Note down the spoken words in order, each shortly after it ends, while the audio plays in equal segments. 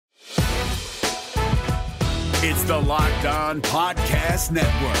It's the Locked On Podcast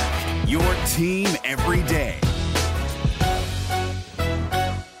Network, your team every day.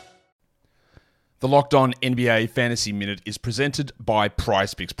 The Locked On NBA Fantasy Minute is presented by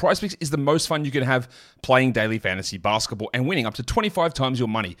PrizePicks. PrizePicks is the most fun you can have playing daily fantasy basketball and winning up to 25 times your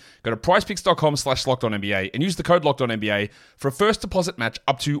money. Go to prizepicks.com/LockedOnNBA and use the code LockedOnNBA for a first deposit match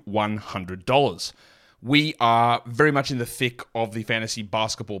up to $100. We are very much in the thick of the fantasy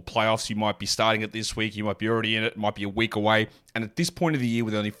basketball playoffs. You might be starting it this week. You might be already in it. It might be a week away. And at this point of the year,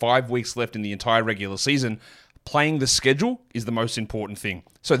 with only 5 weeks left in the entire regular season, playing the schedule is the most important thing.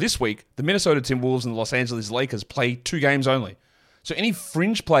 So this week, the Minnesota Timberwolves and the Los Angeles Lakers play 2 games only. So any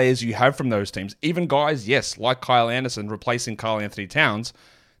fringe players you have from those teams, even guys, yes, like Kyle Anderson replacing Karl Anthony Towns,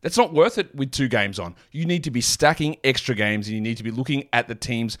 that's not worth it with 2 games on. You need to be stacking extra games, and you need to be looking at the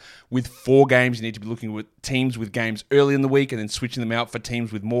teams with 4 games. You need to be looking at teams with games early in the week and then switching them out for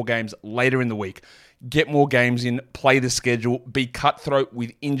teams with more games later in the week. Get more games in, play the schedule, be cutthroat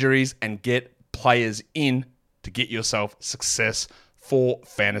with injuries, and get players in to get yourself success for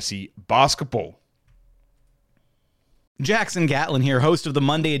fantasy basketball. Jackson Gatlin here, host of the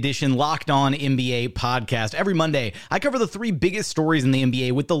Monday edition Locked On NBA podcast. Every Monday, I cover the 3 biggest stories in the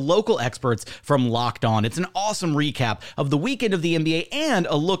NBA with the local experts from Locked On. It's an awesome recap of the weekend of the NBA and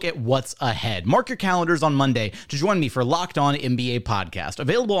a look at what's ahead. Mark your calendars on Monday to join me for Locked On NBA podcast,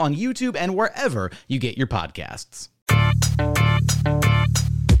 available on YouTube and wherever you get your podcasts.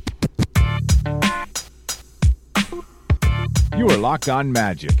 You are Locked On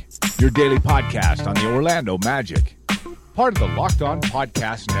Magic, your daily podcast on the Orlando Magic. Part of the Locked On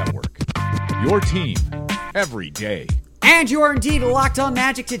Podcast Network, your team every day. And you are indeed Locked On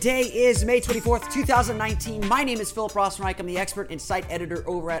Magic. Today is May 24th, 2019. My name is Philip Rossman-Reich. I'm the expert and site editor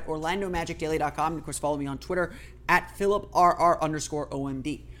over at OrlandoMagicDaily.com. And of course, follow me on Twitter at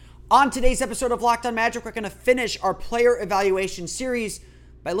PhilipRR_OMD. On today's episode of Locked On Magic, we're going to finish our player evaluation series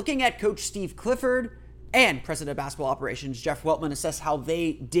by looking at Coach Steve Clifford and President of Basketball Operations Jeff Weltman, assess how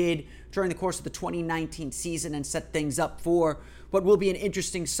they did during the course of the 2019 season and set things up for what will be an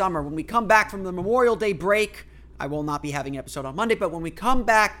interesting summer. When we come back from the Memorial Day break, I will not be having an episode on Monday, but when we come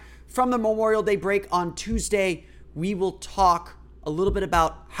back from the Memorial Day break on Tuesday, we will talk a little bit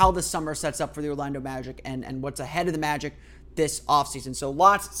about how the summer sets up for the Orlando Magic and what's ahead of the Magic this offseason. So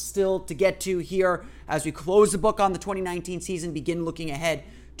lots still to get to here as we close the book on the 2019 season, begin looking ahead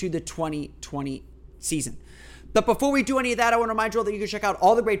to the 2020 season. But before we do any of that, I want to remind you all that you can check out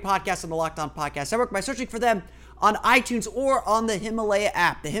all the great podcasts on the Locked On Podcast Network by searching for them on iTunes or on the Himalaya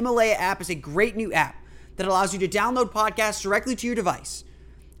app. The Himalaya app is a great new app that allows you to download podcasts directly to your device,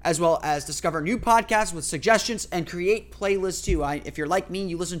 as well as discover new podcasts with suggestions and create playlists too. If you're like me,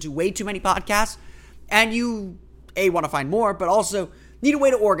 you listen to way too many podcasts and you, want to find more, but also need a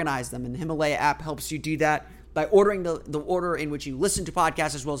way to organize them. And the Himalaya app helps you do that by ordering the order in which you listen to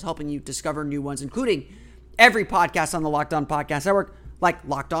podcasts, as well as helping you discover new ones, including every podcast on the Locked On Podcast Network, like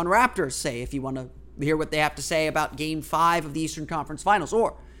Locked On Raptors, say, if you want to hear what they have to say about Game 5 of the Eastern Conference Finals,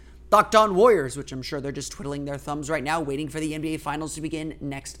 or Locked On Warriors, which I'm sure they're just twiddling their thumbs right now, waiting for the NBA Finals to begin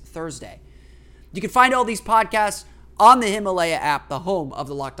next Thursday. You can find all these podcasts on the Himalaya app, the home of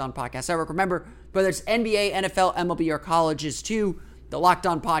the Locked On Podcast Network. Remember, whether it's NBA, NFL, MLB, or colleges too, the Locked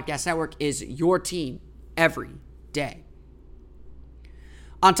On Podcast Network is your team every day.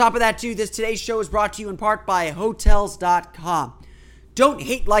 On top of that, too, today's show is brought to you in part by Hotels.com. Don't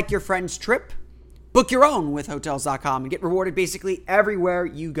hate like your friend's trip. Book your own with Hotels.com and get rewarded basically everywhere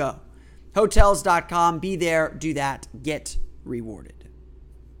you go. Hotels.com. Be there, do that, get rewarded.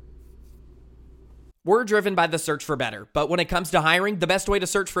 We're driven by the search for better, but when it comes to hiring, the best way to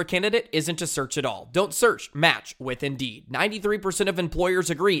search for a candidate isn't to search at all. Don't search, match with Indeed. 93% of employers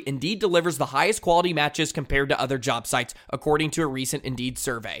agree Indeed delivers the highest quality matches compared to other job sites, according to a recent Indeed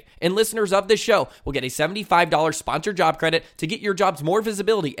survey. And listeners of this show will get a $75 sponsored job credit to get your jobs more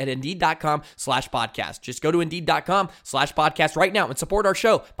visibility at Indeed.com/podcast. Just go to Indeed.com/podcast right now and support our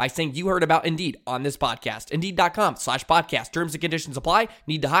show by saying you heard about Indeed on this podcast. Indeed.com/podcast. Terms and conditions apply.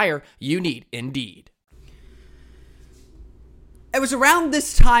 Need to hire? You need Indeed. It was around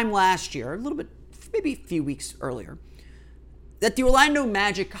this time last year, a little bit, maybe a few weeks earlier, that the Orlando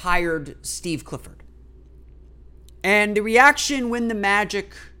Magic hired Steve Clifford. And the reaction when the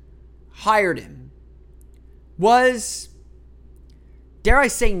Magic hired him was, dare I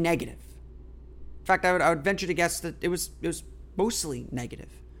say, negative. In fact, I would venture to guess that it was mostly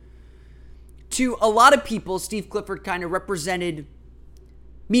negative. To a lot of people, Steve Clifford kind of represented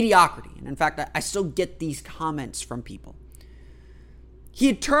mediocrity. And in fact, I still get these comments from people. He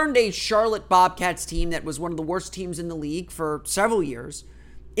had turned a Charlotte Bobcats team that was one of the worst teams in the league for several years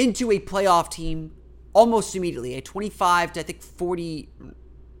into a playoff team almost immediately. A 25 to, I think,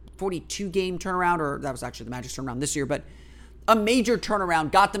 42 game turnaround, or that was actually the Magic's turnaround this year, but a major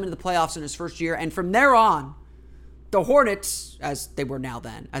turnaround got them into the playoffs in his first year. And from there on, the Hornets, as they were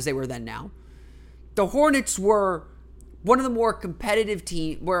then now, the Hornets were one of the more competitive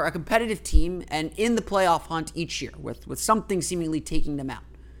team, were a competitive team and in the playoff hunt each year with something seemingly taking them out.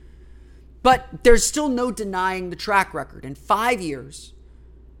 But there's still no denying the track record. In 5 years,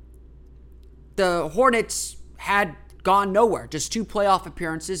 the Hornets had gone nowhere, just 2 playoff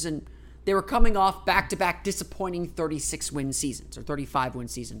appearances, and they were coming off back-to-back disappointing 36-win seasons or 35-win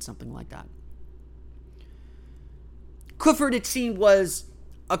seasons, something like that. Clifford, it seemed, was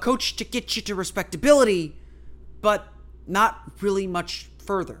a coach to get you to respectability, but not really much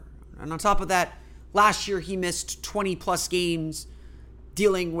further. And on top of that, last year he missed 20-plus games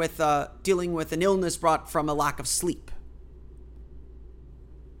dealing with an illness brought from a lack of sleep.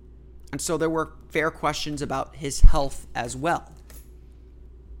 And so there were fair questions about his health as well.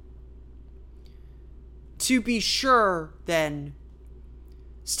 To be sure, then,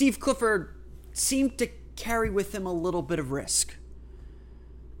 Steve Clifford seemed to carry with him a little bit of risk.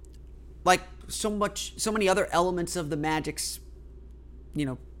 Like so many other elements of the Magic's,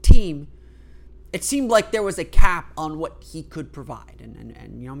 team, it seemed like there was a cap on what he could provide.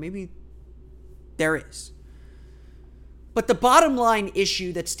 And maybe there is. But the bottom line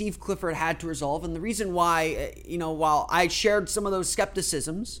issue that Steve Clifford had to resolve, and the reason why, while I shared some of those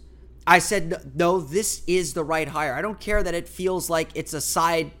skepticisms, I said, no, this is the right hire. I don't care that it feels like it's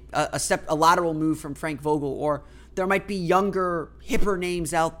a lateral move from Frank Vogel, or there might be younger, hipper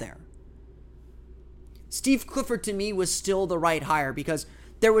names out there. Steve Clifford, to me, was still the right hire, because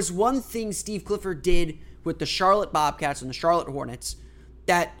there was one thing Steve Clifford did with the Charlotte Bobcats and the Charlotte Hornets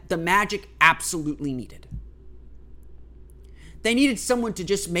that the Magic absolutely needed. They needed someone to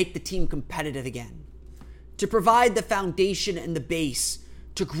just make the team competitive again, to provide the foundation and the base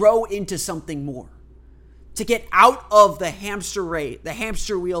to grow into something more, to get out of the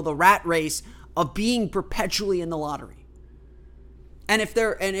hamster wheel, the rat race of being perpetually in the lottery. And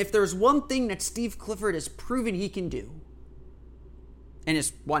if there's one thing that Steve Clifford has proven he can do in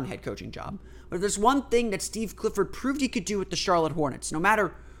his one head coaching job, but if there's one thing that Steve Clifford proved he could do with the Charlotte Hornets, no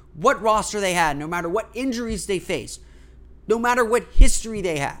matter what roster they had, no matter what injuries they faced, no matter what history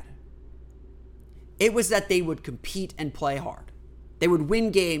they had, it was that they would compete and play hard. They would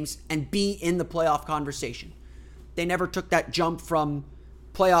win games and be in the playoff conversation. They never took that jump from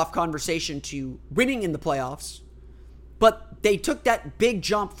playoff conversation to winning in the playoffs, but they took that big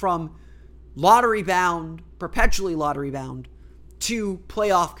jump from lottery bound, perpetually lottery bound, to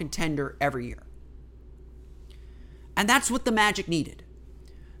playoff contender every year. And that's what the Magic needed.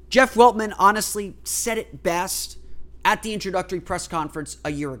 Jeff Weltman honestly said it best at the introductory press conference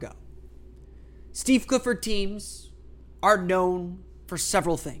a year ago. Steve Clifford teams are known for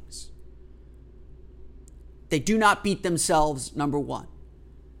several things. They do not beat themselves, number one.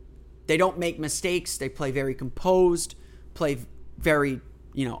 They don't make mistakes. They play very composed, play very,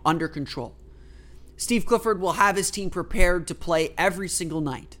 under control. Steve Clifford will have his team prepared to play every single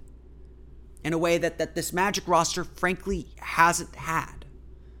night in a way that this Magic roster, frankly, hasn't had.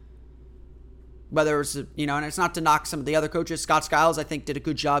 Whether it's, and it's not to knock some of the other coaches. Scott Skiles, I think, did a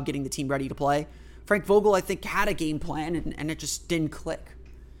good job getting the team ready to play. Frank Vogel, I think, had a game plan, and it just didn't click.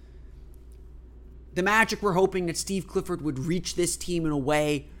 The Magic were hoping that Steve Clifford would reach this team in a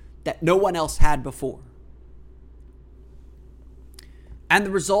way that no one else had before. And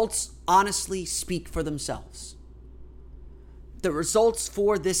the results honestly speak for themselves. The results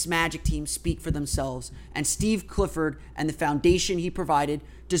for this Magic team speak for themselves, and Steve Clifford and the foundation he provided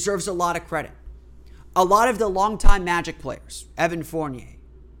deserves a lot of credit. A lot of the longtime Magic players, Evan Fournier,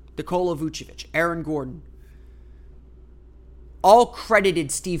 Nikola Vucevic, Aaron Gordon, all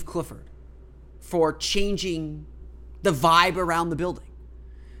credited Steve Clifford for changing the vibe around the building,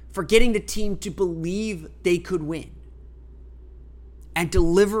 for getting the team to believe they could win, and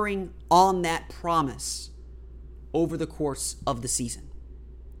delivering on that promise over the course of the season.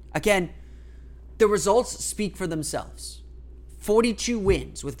 Again, the results speak for themselves. 42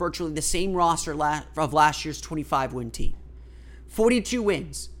 wins with virtually the same roster of last year's 25-win team. 42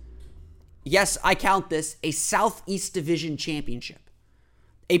 wins. Yes, I count this a Southeast Division championship,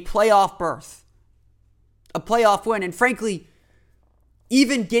 a playoff berth, a playoff win, and frankly,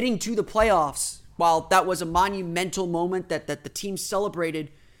 even getting to the playoffs, while that was a monumental moment that the team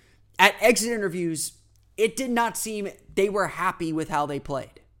celebrated, at exit interviews, it did not seem they were happy with how they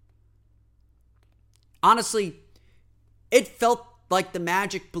played. Honestly, it felt like the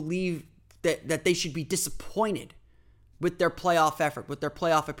Magic believed that they should be disappointed with their playoff effort, with their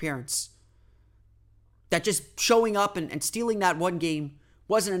playoff appearance. That just showing up and stealing that one game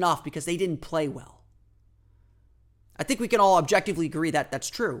wasn't enough because they didn't play well. I think we can all objectively agree that that's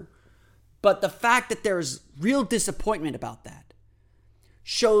true. But the fact that there's real disappointment about that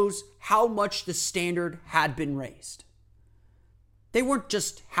shows how much the standard had been raised. They weren't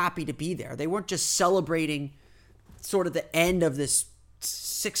just happy to be there. They weren't just celebrating sort of the end of this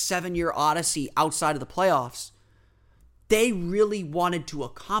 6-7 year odyssey outside of the playoffs. They really wanted to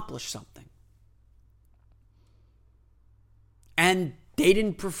accomplish something. And they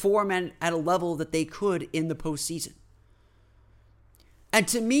didn't perform at a level that they could in the postseason. And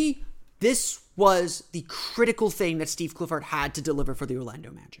to me, this was the critical thing that Steve Clifford had to deliver for the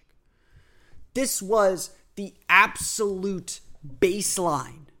Orlando Magic. This was the absolute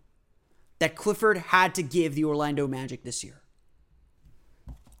baseline that Clifford had to give the Orlando Magic this year.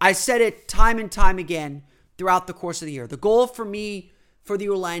 I said it time and time again throughout the course of the year. The goal for me for the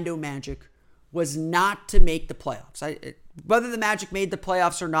Orlando Magic was not to make the playoffs. Whether the Magic made the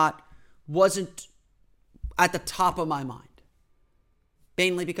playoffs or not wasn't at the top of my mind.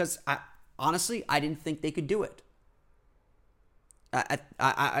 Mainly because, honestly, I didn't think they could do it.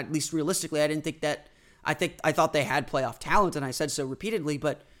 At least realistically, I didn't think that. I thought they had playoff talent, and I said so repeatedly,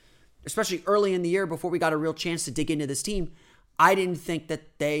 but especially early in the year before we got a real chance to dig into this team, I didn't think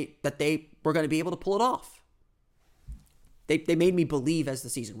that they were going to be able to pull it off. They made me believe as the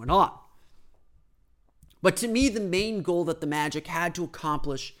season went on. But to me, the main goal that the Magic had to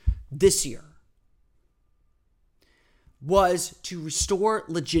accomplish this year was to restore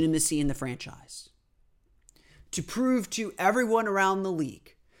legitimacy in the franchise. To prove to everyone around the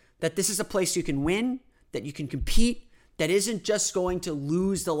league that this is a place you can win, that you can compete, that isn't just going to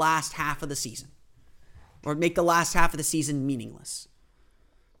lose the last half of the season or make the last half of the season meaningless.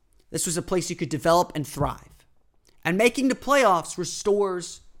 This was a place you could develop and thrive. And making the playoffs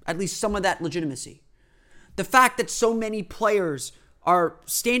restores at least some of that legitimacy. The fact that so many players are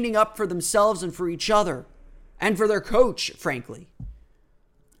standing up for themselves and for each other and for their coach, frankly,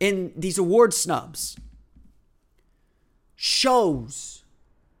 in these award snubs shows.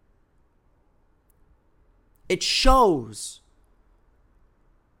 It shows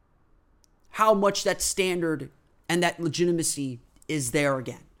how much that standard and that legitimacy is there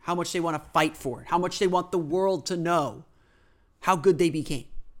again. How much they want to fight for it. How much they want the world to know how good they became.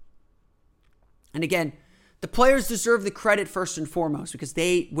 And again, the players deserve the credit first and foremost because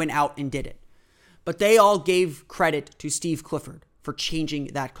they went out and did it. But they all gave credit to Steve Clifford for changing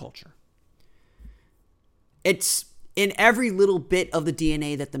that culture. It's in every little bit of the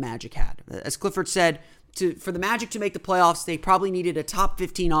DNA that the Magic had. As Clifford said, for the Magic to make the playoffs, they probably needed a top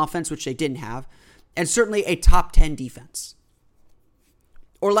 15 offense, which they didn't have, and certainly a top 10 defense.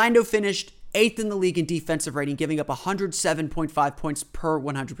 Orlando finished 8th in the league in defensive rating, giving up 107.5 points per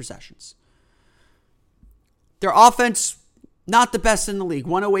 100 possessions. Their offense, not the best in the league.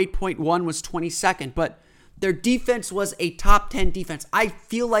 108.1 was 22nd, but their defense was a top 10 defense. I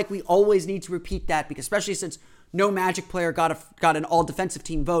feel like we always need to repeat that because especially since no Magic player got an all-defensive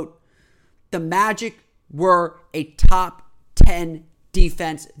team vote, the Magic were a top 10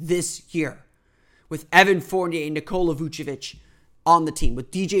 defense this year with Evan Fournier and Nikola Vucevic on the team,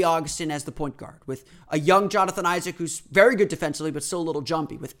 with DJ Augustin as the point guard, with a young Jonathan Isaac who's very good defensively but still a little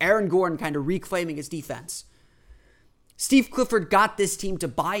jumpy, with Aaron Gordon kind of reclaiming his defense. Steve Clifford got this team to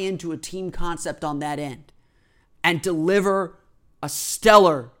buy into a team concept on that end and deliver a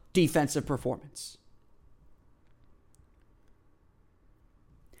stellar defensive performance.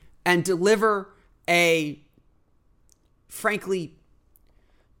 And deliver a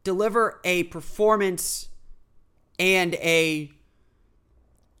performance and a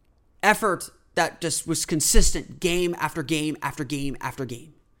effort that just was consistent game after game after game after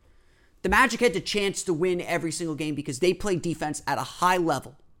game. The Magic had the chance to win every single game because they played defense at a high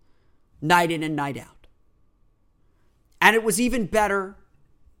level, night in and night out. And it was even better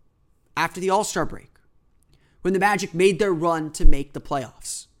after the All-Star break, when the Magic made their run to make the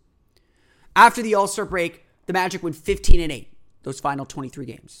playoffs. After the All-Star break, the Magic went 15-8, those final 23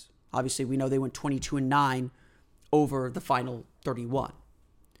 games. Obviously, we know they went 22-9 over the final 31.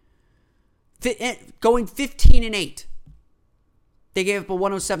 Going 15-8, they gave up a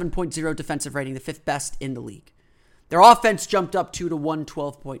 107.0 defensive rating, the 5th best in the league. Their offense jumped up to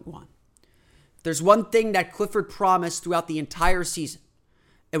 112.1. There's one thing that Clifford promised throughout the entire season.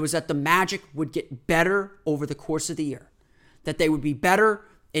 It was that the Magic would get better over the course of the year. That they would be better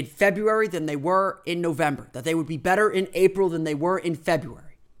in February than they were in November. That they would be better in April than they were in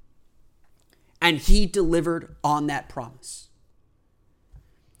February. And he delivered on that promise.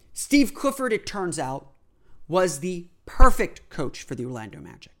 Steve Clifford, it turns out, was the perfect coach for the Orlando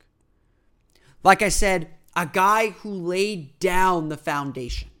Magic. Like I said, a guy who laid down the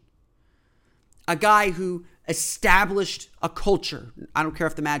foundation. A guy who established a culture. I don't care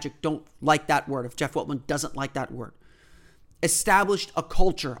if the Magic don't like that word, if Jeff Weltman doesn't like that word. Established a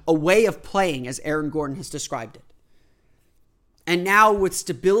culture, a way of playing, as Aaron Gordon has described it. And now with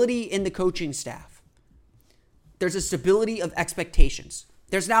stability in the coaching staff, there's a stability of expectations.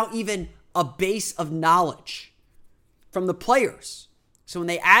 There's now even a base of knowledge from the players. So when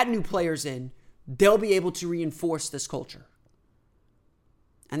they add new players in, they'll be able to reinforce this culture.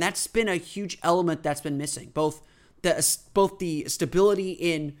 And that's been a huge element that's been missing. Both the stability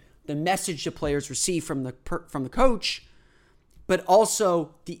in the message the players receive from the coach, but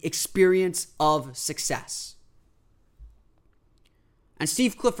also the experience of success. And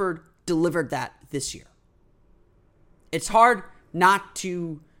Steve Clifford delivered that this year. It's hard not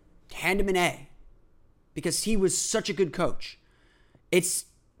to hand him an A because he was such a good coach. It's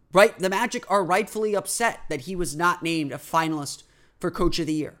right. The Magic are rightfully upset that he was not named a finalist for Coach of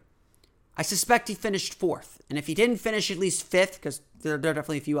the Year. I suspect he finished 4th. And if he didn't finish at least 5th, because there are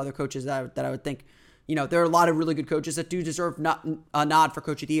definitely a few other coaches that I would think, there are a lot of really good coaches that do deserve a nod for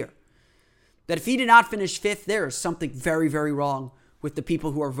Coach of the Year. That if he did not finish 5th, there is something very, very wrong with the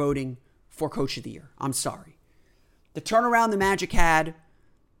people who are voting for Coach of the Year. I'm sorry. The turnaround the Magic had,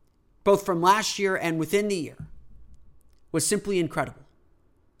 both from last year and within the year, was simply incredible.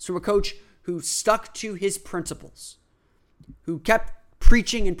 So a coach who stuck to his principles, who kept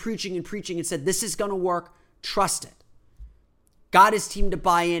preaching and preaching and preaching and said, this is going to work, trust it. Got his team to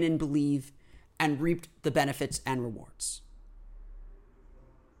buy in and believe and reaped the benefits and rewards.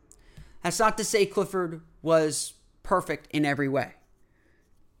 That's not to say Clifford was perfect in every way.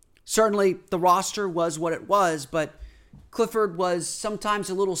 Certainly, the roster was what it was, but Clifford was sometimes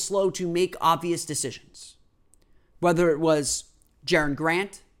a little slow to make obvious decisions. Whether it was Jaren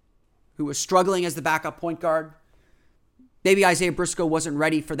Grant, who was struggling as the backup point guard. Maybe Isaiah Briscoe wasn't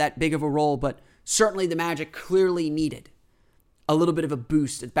ready for that big of a role, but certainly the Magic clearly needed a little bit of a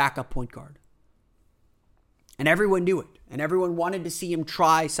boost at backup point guard. And everyone knew it, and everyone wanted to see him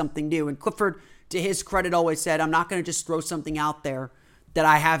try something new. And Clifford, to his credit, always said, I'm not going to just throw something out there that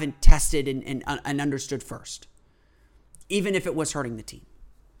I haven't tested and understood first, even if it was hurting the team.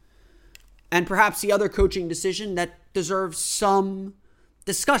 And perhaps the other coaching decision that deserves some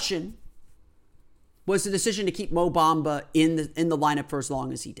discussion was the decision to keep Mo Bamba in the lineup for as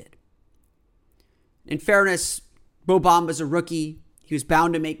long as he did. In fairness, Mo Bamba's a rookie. He was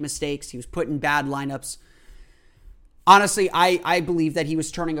bound to make mistakes. He was put in bad lineups. Honestly, I believe that he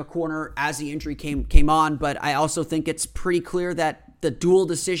was turning a corner as the injury came on, but I also think it's pretty clear that the dual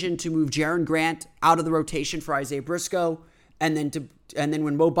decision to move Jaren Grant out of the rotation for Isaiah Briscoe, and then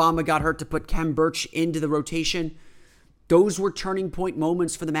when Mo Bamba got hurt, to put Khem Birch into the rotation, those were turning point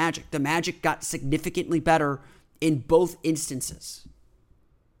moments for the Magic. The Magic got significantly better in both instances.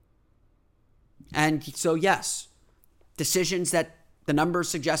 And so, yes, decisions that the numbers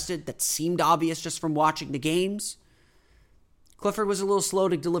suggested that seemed obvious just from watching the games, Clifford was a little slow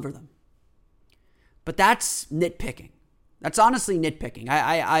to deliver them. But that's nitpicking. That's honestly nitpicking.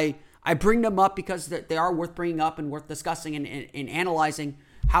 I bring them up because they are worth bringing up and worth discussing and analyzing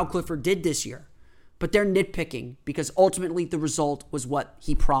how Clifford did this year. But they're nitpicking because ultimately the result was what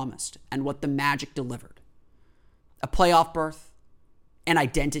he promised and what the Magic delivered. A playoff berth, an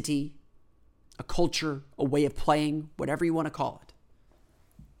identity, a culture, a way of playing, whatever you want to call it.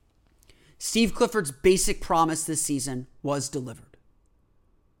 Steve Clifford's basic promise this season was delivered.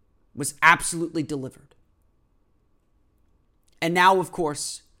 Was absolutely delivered. And now, of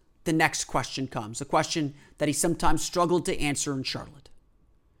course, the next question comes. A question that he sometimes struggled to answer in Charlotte.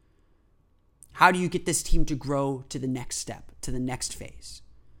 How do you get this team to grow to the next step, to the next phase?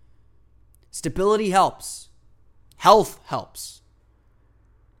 Stability helps. Health helps.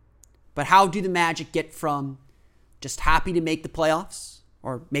 But how do the Magic get from just happy to make the playoffs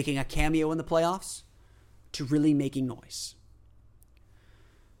or making a cameo in the playoffs to really making noise?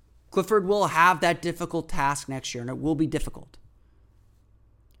 Clifford will have that difficult task next year, and it will be difficult.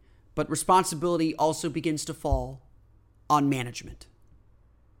 But responsibility also begins to fall on management.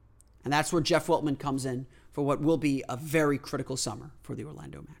 And that's where Jeff Weltman comes in for what will be a very critical summer for the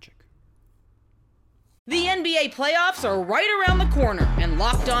Orlando Magic. The NBA playoffs are right around the corner, and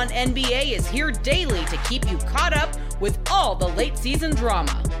Locked On NBA is here daily to keep you caught up with all the late season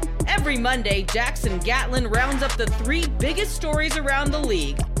drama. Every Monday, Jackson Gatlin rounds up the 3 biggest stories around the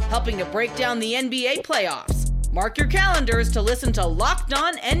league, helping to break down the NBA playoffs. Mark your calendars to listen to Locked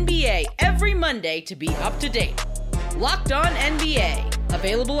On NBA every Monday to be up to date. Locked On NBA,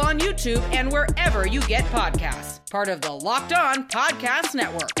 available on YouTube and wherever you get podcasts. Part of the Locked On Podcast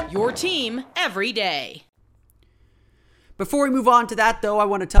Network, your team every day. Before we move on to that, though, I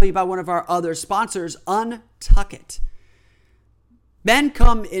want to tell you about one of our other sponsors, Untuck It. Men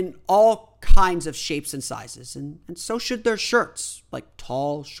come in all kinds of shapes and sizes, and so should their shirts, like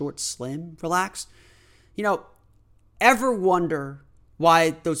tall, short, slim, relaxed. Ever wonder why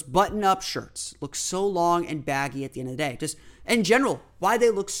those button-up shirts look so long and baggy at the end of the day? Just in general, why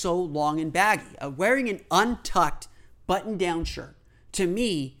they look so long and baggy. Wearing an untucked button-down shirt, to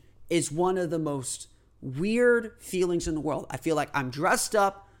me, is one of the most weird feelings in the world. I feel like I'm dressed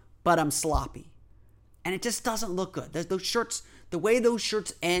up, but I'm sloppy. And it just doesn't look good. Those shirts, the way those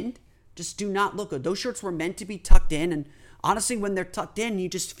shirts end, just do not look good. Those shirts were meant to be tucked in, and honestly, when they're tucked in, you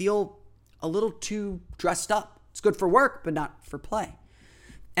just feel a little too dressed up. It's good for work, but not for play.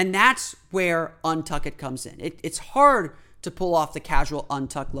 And that's where Untuck It comes in. It's hard to pull off the casual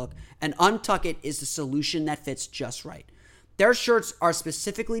untucked look, and Untuck It is the solution that fits just right. Their shirts are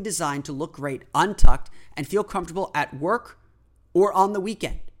specifically designed to look great untucked and feel comfortable at work or on the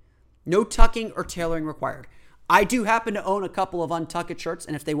weekend. No tucking or tailoring required. I do happen to own a couple of Untuck It shirts,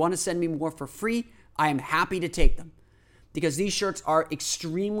 and if they want to send me more for free, I am happy to take them, because these shirts are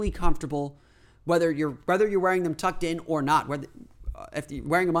extremely comfortable, whether you're wearing them tucked in or not. If you're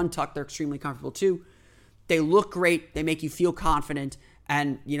wearing them untucked, they're extremely comfortable too. They look great. They make you feel confident.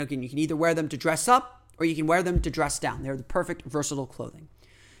 And, you can either wear them to dress up or you can wear them to dress down. They're the perfect versatile clothing.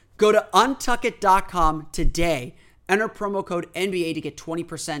 Go to untuckit.com today. Enter promo code NBA to get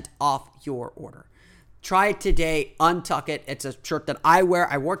 20% off your order. Try it today. Untuck It. It's a shirt that I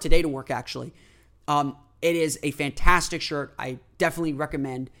wear. I wore it today to work, actually. It is a fantastic shirt. I definitely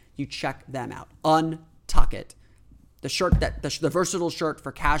recommend you check them out. Untuck It. The shirt the versatile shirt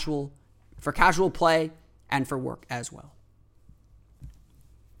for casual play and for work as well.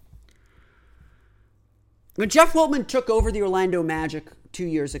 When Jeff Weltman took over the Orlando Magic 2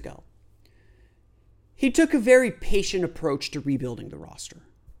 years ago, he took a very patient approach to rebuilding the roster.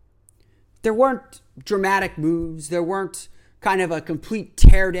 There weren't dramatic moves. There weren't kind of a complete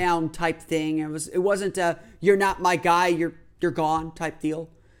teardown type thing. It wasn't a "you're not my guy, you're gone" type deal.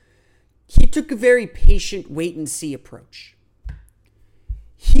 He took a very patient wait-and-see approach.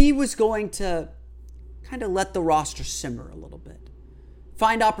 He was going to kind of let the roster simmer a little bit,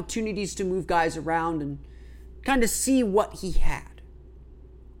 find opportunities to move guys around, and kind of see what he had.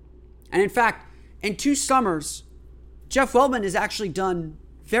 And in fact, in 2 summers, Jeff Weltman has actually done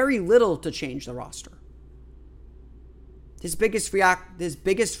very little to change the roster. His biggest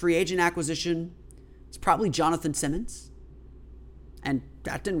free agent acquisition is probably Jonathan Simmons. And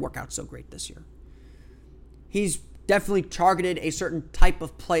that didn't work out so great this year. He's definitely targeted a certain type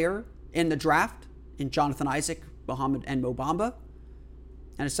of player in the draft, in Jonathan Isaac, Muhammad, and Mo Bamba.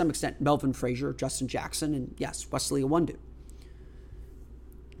 And to some extent, Melvin Frazier, Justin Jackson, and yes, Wesley Iwundu.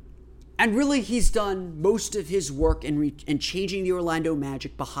 And really, he's done most of his work in changing the Orlando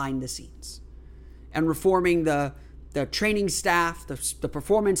Magic behind the scenes. And reforming the training staff, the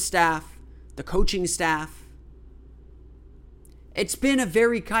performance staff, the coaching staff. It's been a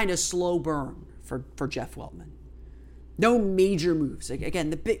very kind of slow burn for Jeff Weltman. No major moves. Again,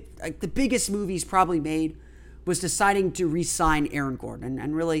 the biggest move he's probably made was deciding to re-sign Aaron Gordon.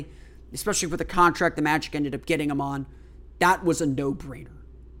 And really, especially for the contract the Magic ended up getting him on, that was a no-brainer.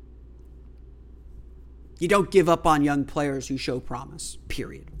 You don't give up on young players who show promise,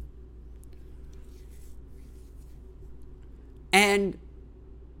 period. And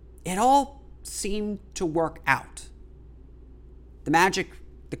it all seemed to work out. The Magic,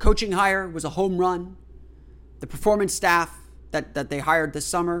 the coaching hire was a home run. The performance staff that they hired this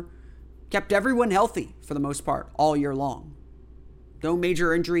summer kept everyone healthy for the most part all year long. No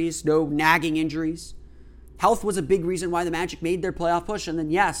major injuries, no nagging injuries. Health was a big reason why the Magic made their playoff push. And then,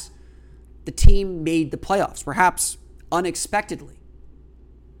 yes, the team made the playoffs, perhaps unexpectedly.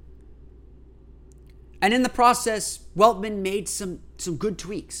 And in the process, Weltman made some good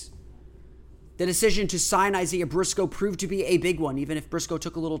tweaks. The decision to sign Isaiah Briscoe proved to be a big one, even if Briscoe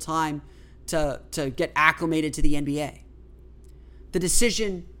took a little time to get acclimated to the NBA. The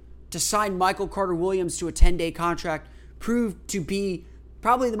decision to sign Michael Carter-Williams to a 10-day contract proved to be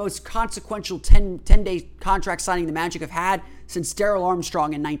probably the most consequential 10-day contract signing the Magic have had since Darrell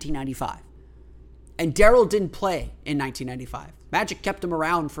Armstrong in 1995. And Darrell didn't play in 1995. Magic kept him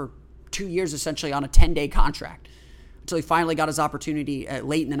around for 2 years essentially on a 10-day contract until he finally got his opportunity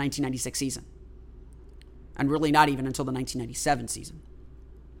late in the 1996 season. And really not even until the 1997 season.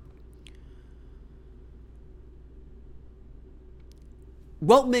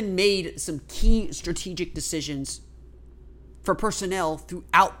 Weltman made some key strategic decisions for personnel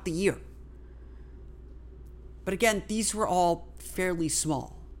throughout the year. But again, these were all fairly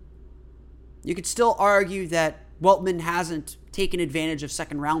small. You could still argue that Weltman hasn't taken advantage of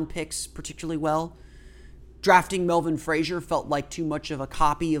second-round picks particularly well. Drafting Melvin Frazier felt like too much of a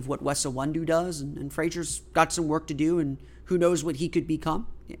copy of what Wes Iwundu does, and Frazier's got some work to do, and who knows what he could become.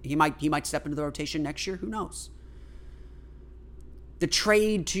 He might step into the rotation next year. Who knows? The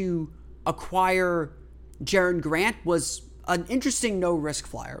trade to acquire Jaren Grant was an interesting low risk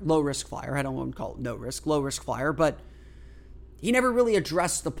flyer. I don't want to call it no risk, low risk flyer, but he never really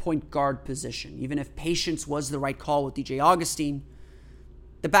addressed the point guard position. Even if patience was the right call with DJ Augustine,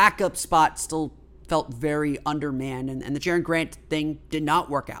 the backup spot still felt very undermanned, and the Jaren Grant thing did not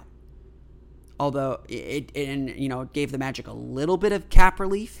work out. Although it gave the Magic a little bit of cap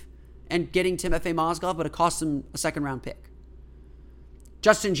relief and getting Timofey Mozgov, but it cost them a second-round pick.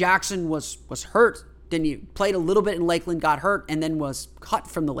 Justin Jackson was hurt. Then he played a little bit in Lakeland, got hurt, and then was cut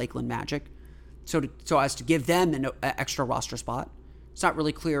from the Lakeland Magic so as to give them an extra roster spot. It's not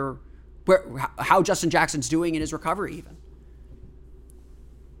really clear how Justin Jackson's doing in his recovery even.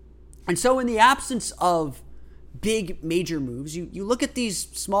 And so in the absence of big major moves, you look at these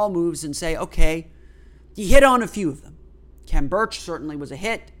small moves and say, okay, you hit on a few of them. Kem Birch certainly was a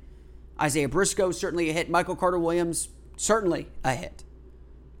hit. Isaiah Briscoe certainly a hit. Michael Carter-Williams certainly a hit.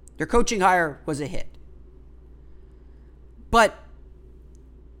 Their coaching hire was a hit. But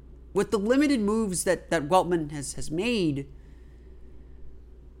with the limited moves that Weltman has made,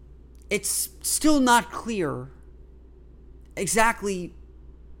 it's still not clear exactly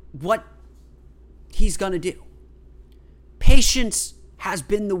what he's going to do. Patience has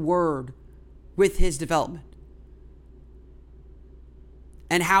been the word with his development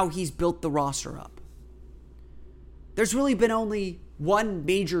and how he's built the roster up. There's really been only one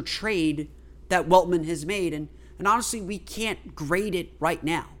major trade that Weltman has made, and honestly, we can't grade it right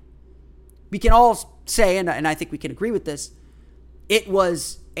now. We can all say, and I think we can agree with this, it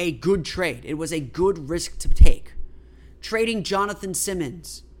was a good trade. It was a good risk to take. Trading Jonathan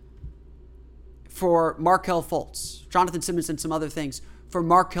Simmons for Markelle Fultz, Jonathan Simmons and some other things for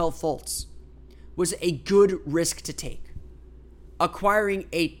Markelle Fultz, was a good risk to take. Acquiring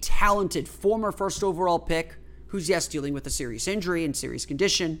a talented former first overall pick who's, yes, dealing with a serious injury and serious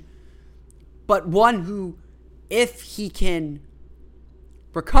condition, but one who, if he can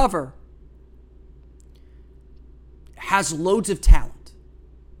recover, has loads of talent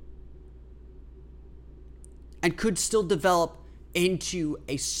and could still develop into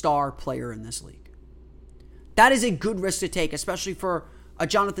a star player in this league. That is a good risk to take, especially for a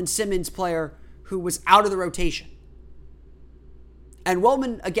Jonathan Simmons player who was out of the rotation. And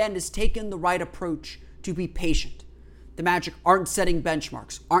Weltman, again, has taken the right approach to be patient. The Magic aren't setting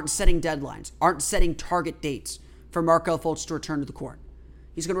benchmarks, aren't setting deadlines, aren't setting target dates for Markelle Fultz to return to the court.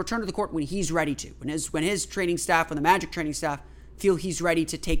 He's going to return to the court when he's ready to, when his training staff, when the Magic training staff feel he's ready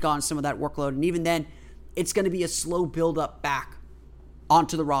to take on some of that workload. And even then, it's going to be a slow build-up back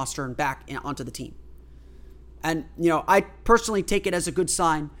onto the roster and back onto the team. And, I personally take it as a good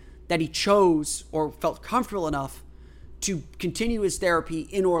sign that he chose or felt comfortable enough to continue his therapy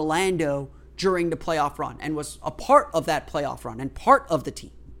in Orlando during the playoff run and was a part of that playoff run and part of the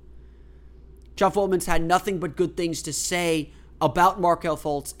team. Jeff Weltman's had nothing but good things to say about Markelle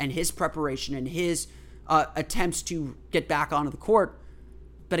Fultz and his preparation and his attempts to get back onto the court,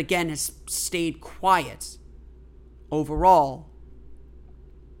 but again has stayed quiet overall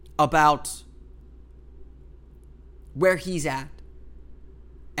about where he's at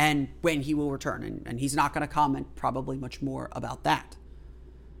and when he will return. And he's not going to comment probably much more about that.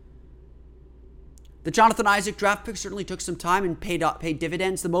 The Jonathan Isaac draft pick certainly took some time and paid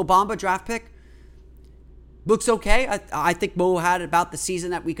dividends. The Mo Bamba draft pick looks okay. I think Mo had about the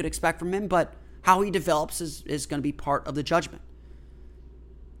season that we could expect from him, but how he develops is going to be part of the judgment.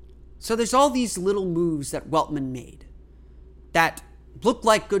 So there's all these little moves that Weltman made that look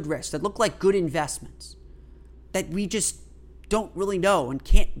like good risks, that look like good investments, that we just don't really know and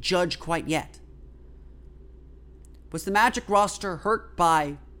can't judge quite yet. Was the Magic roster hurt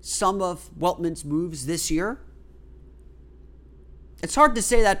by some of Weltman's moves this year? It's hard to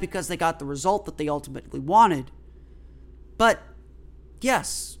say that because they got the result that they ultimately wanted. But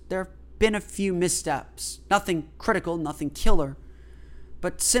yes, there have been a few missteps. Nothing critical, nothing killer.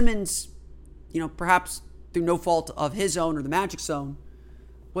 But Simmons, perhaps through no fault of his own or the Magic's own,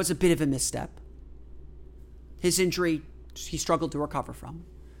 was a bit of a misstep. His injury, he struggled to recover from.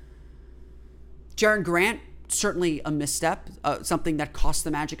 Jaren Grant, certainly a misstep, something that cost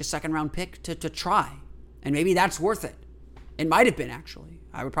the Magic a second-round pick to try. And maybe that's worth it. It might have been, actually.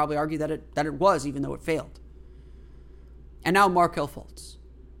 I would probably argue that it was, even though it failed. And now Markelle Fultz.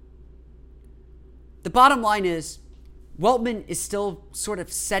 the bottom line is Weltman is still sort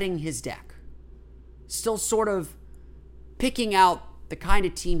of setting his deck. Still sort of picking out the kind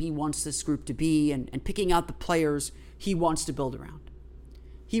of team he wants this group to be and picking out the players he wants to build around.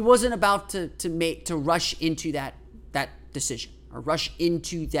 He wasn't about to rush into that decision or rush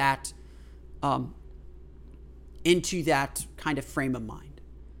into that kind of frame of mind.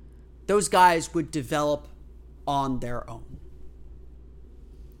 Those guys would develop on their own.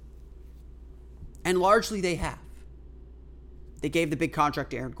 And largely they have. They gave the big contract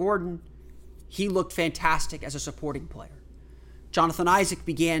to Aaron Gordon. He looked fantastic as a supporting player. Jonathan Isaac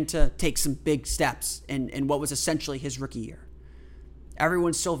began to take some big steps in what was essentially his rookie year.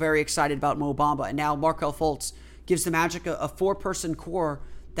 Everyone's still very excited about Mo Bamba, and now Markelle Fultz gives the Magic a four-person core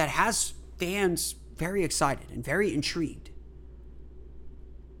that has fans very excited and very intrigued.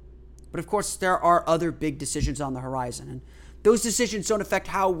 But of course, there are other big decisions on the horizon, and those decisions don't affect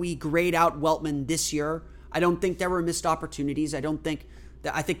how we grade out Weltman this year. I don't think there were missed opportunities. I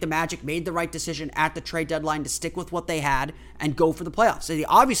think the Magic made the right decision at the trade deadline to stick with what they had and go for the playoffs. They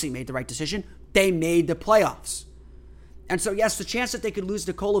obviously made the right decision. They made the playoffs. And so, yes, the chance that they could lose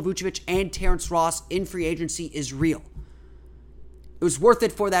Nikola Vucevic and Terrence Ross in free agency is real. It was worth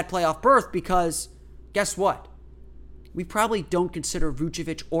it for that playoff berth because, guess what? We probably don't consider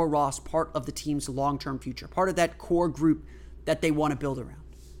Vucevic or Ross part of the team's long-term future, part of that core group that they want to build around.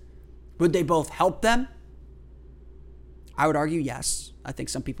 Would they both help them? I would argue yes. I think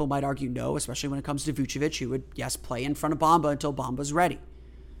some people might argue no, especially when it comes to Vucevic, who would, yes, play in front of Bamba until Bamba's ready.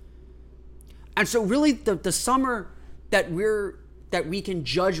 And so really the summer that we can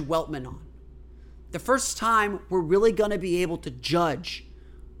judge Weltman on, the first time we're really going to be able to judge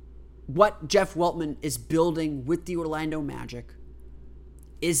what Jeff Weltman is building with the Orlando Magic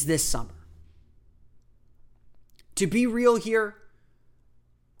is this summer. To be real here,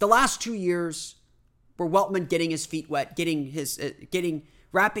 the last 2 years were Weltman getting his feet wet,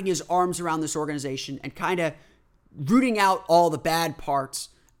 wrapping his arms around this organization and kind of rooting out all the bad parts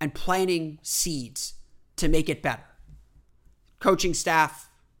and planting seeds to make it better. Coaching staff,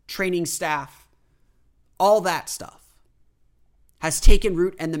 training staff, all that stuff has taken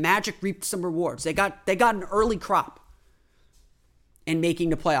root, and the Magic reaped some rewards. They got an early crop in making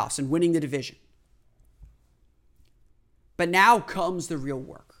the playoffs and winning the division. But now comes the real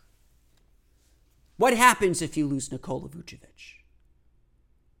work. What happens if you lose Nikola Vucevic?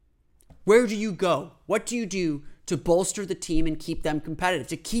 Where do you go? What do you do to bolster the team and keep them competitive,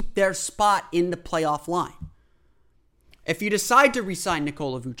 to keep their spot in the playoff line? If you decide to re-sign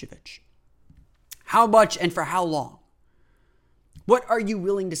Nikola Vucevic, how much and for how long? What are you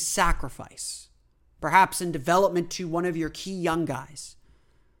willing to sacrifice, perhaps in development to one of your key young guys,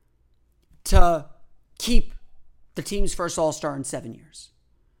 to keep the team's first All-Star in 7 years?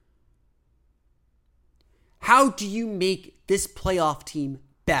 How do you make this playoff team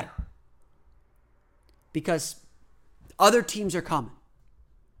better? Because other teams are coming.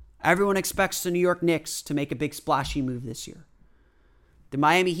 Everyone expects the New York Knicks to make a big splashy move this year. The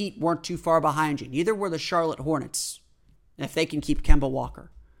Miami Heat weren't too far behind you. Neither were the Charlotte Hornets, if they can keep Kemba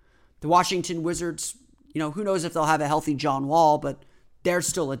Walker. The Washington Wizards, who knows if they'll have a healthy John Wall, but they're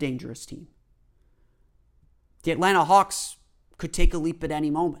still a dangerous team. The Atlanta Hawks could take a leap at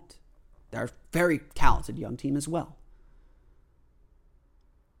any moment. They're a very talented young team as well.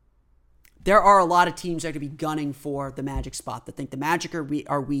 There are a lot of teams that are going to be gunning for the Magic spot, that think the Magic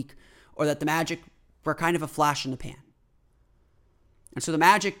are weak, or that the Magic were kind of a flash in the pan. And so the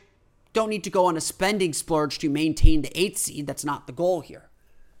Magic don't need to go on a spending splurge to maintain the 8th seed. That's not the goal here.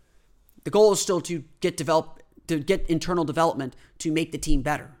 The goal is still to get internal development to make the team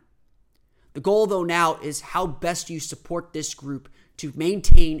better. The goal, though, now is how best you support this group to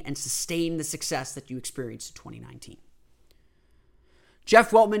maintain and sustain the success that you experienced in 2019.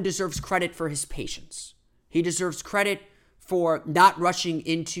 Jeff Weltman deserves credit for his patience. He deserves credit for not rushing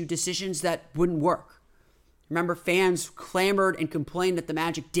into decisions that wouldn't work. Remember, fans clamored and complained that the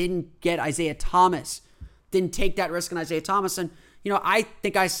Magic didn't get Isaiah Thomas, didn't take that risk on Isaiah Thomas. And, I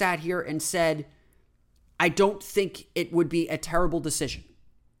think I sat here and said, I don't think it would be a terrible decision.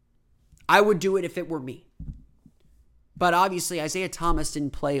 I would do it if it were me. But obviously, Isaiah Thomas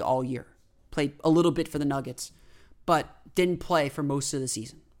didn't play all year. Played a little bit for the Nuggets, but didn't play for most of the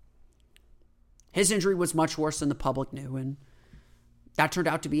season. His injury was much worse than the public knew, and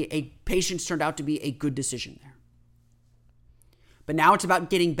patience turned out to be a good decision there. But now it's about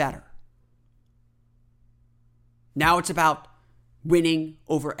getting better. Now it's about winning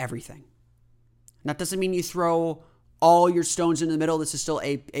over everything. And that doesn't mean you throw all your stones in the middle. This is still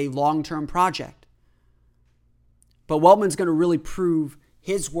a long-term project. But Weltman's going to really prove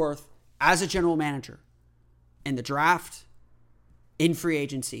his worth as a general manager in the draft, in free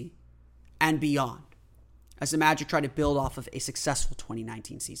agency, and beyond, as the Magic try to build off of a successful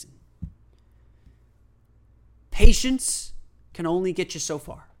 2019 season. Patience can only get you so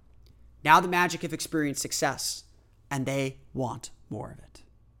far. Now the Magic have experienced success, and they want more of it.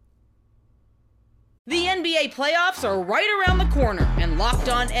 The NBA playoffs are right around the corner, and Locked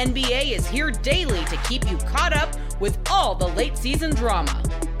On NBA is here daily to keep you caught up with all the late season drama.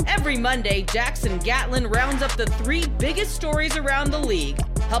 Every Monday, Jackson Gatlin rounds up the 3 biggest stories around the league,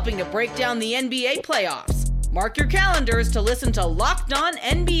 helping to break down the NBA playoffs. Mark your calendars to listen to Locked On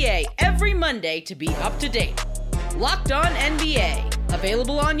NBA every Monday to be up to date. Locked On NBA,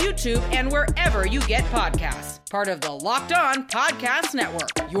 available on YouTube and wherever you get podcasts. Part of the Locked On Podcast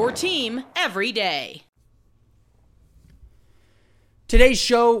Network, your team every day. Today's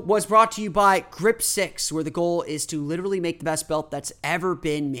show was brought to you by Grip 6, where the goal is to literally make the best belt that's ever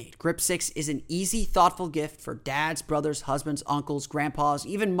been made. Grip 6 is an easy, thoughtful gift for dads, brothers, husbands, uncles, grandpas,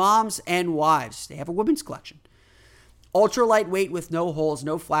 even moms and wives. They have a women's collection. Ultra lightweight with no holes,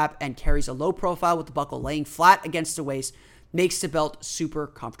 no flap, and carries a low profile with the buckle laying flat against the waist, makes the belt super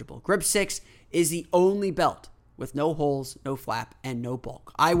comfortable. Grip 6 is the only belt with no holes, no flap, and no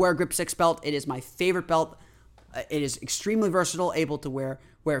bulk. I wear a Grip 6 belt. It is my favorite belt. It is extremely versatile, able to wear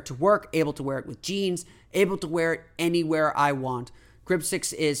it to work, able to wear it with jeans, able to wear it anywhere I want. Grip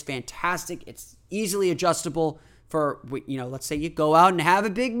 6 is fantastic. It's easily adjustable for, let's say you go out and have a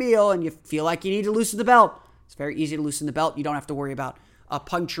big meal and you feel like you need to loosen the belt. It's very easy to loosen the belt. You don't have to worry about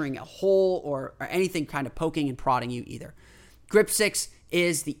puncturing a hole or anything kind of poking and prodding you either. Grip 6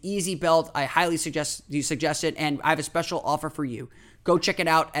 is the easy belt. I highly suggest you suggest it, and I have a special offer for you. Go check it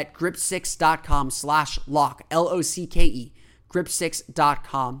out at grip6.com/lock, LOCKE,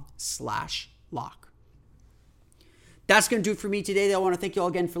 grip6.com/lock. That's going to do it for me today. I want to thank you all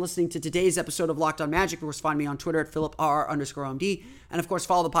again for listening to today's episode of Locked On Magic. Of course, find me on Twitter at PhilipRR_OMD, and of course,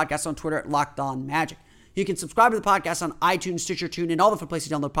 follow the podcast on Twitter at Locked On Magic. You can subscribe to the podcast on iTunes, Stitcher, TuneIn, and all the fun places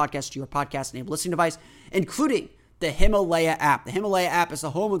to download podcasts to your podcast-enabled listening device, including the Himalaya app. The Himalaya app is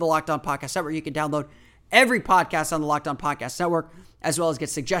the home of the Locked On Podcast Network. You can download every podcast on the Locked On Podcast Network, as well as get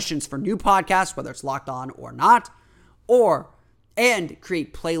suggestions for new podcasts, whether it's Locked On or not, and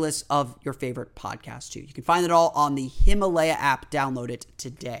create playlists of your favorite podcasts too. You can find it all on the Himalaya app. Download it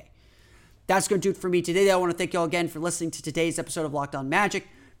today. That's going to do it for me today. I want to thank you all again for listening to today's episode of Locked On Magic.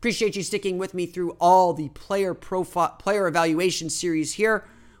 Appreciate you sticking with me through all the player evaluation series here.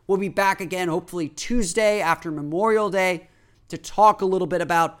 We'll be back again, hopefully Tuesday after Memorial Day, to talk a little bit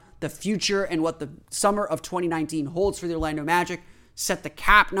about the future and what the summer of 2019 holds for the Orlando Magic, set the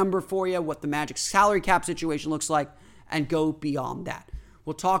cap number for you, what the Magic salary cap situation looks like, and go beyond that.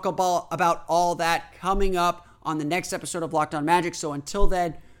 We'll talk about all that coming up on the next episode of Locked On Magic. So until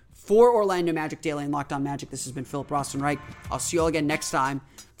then, for Orlando Magic Daily and Locked On Magic, this has been Philip Rostenreich. I'll see you all again next time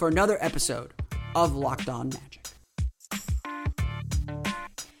for another episode of Locked On Magic.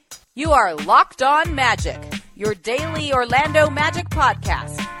 You are Locked On Magic, your daily Orlando Magic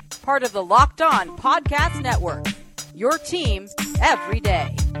podcast, part of the Locked On Podcast Network, your team every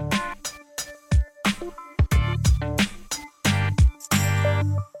day.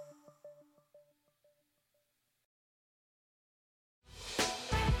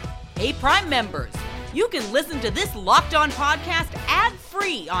 Hey, Prime members, you can listen to this Locked On podcast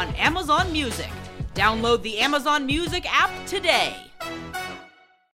ad-free on Amazon Music. Download the Amazon Music app today.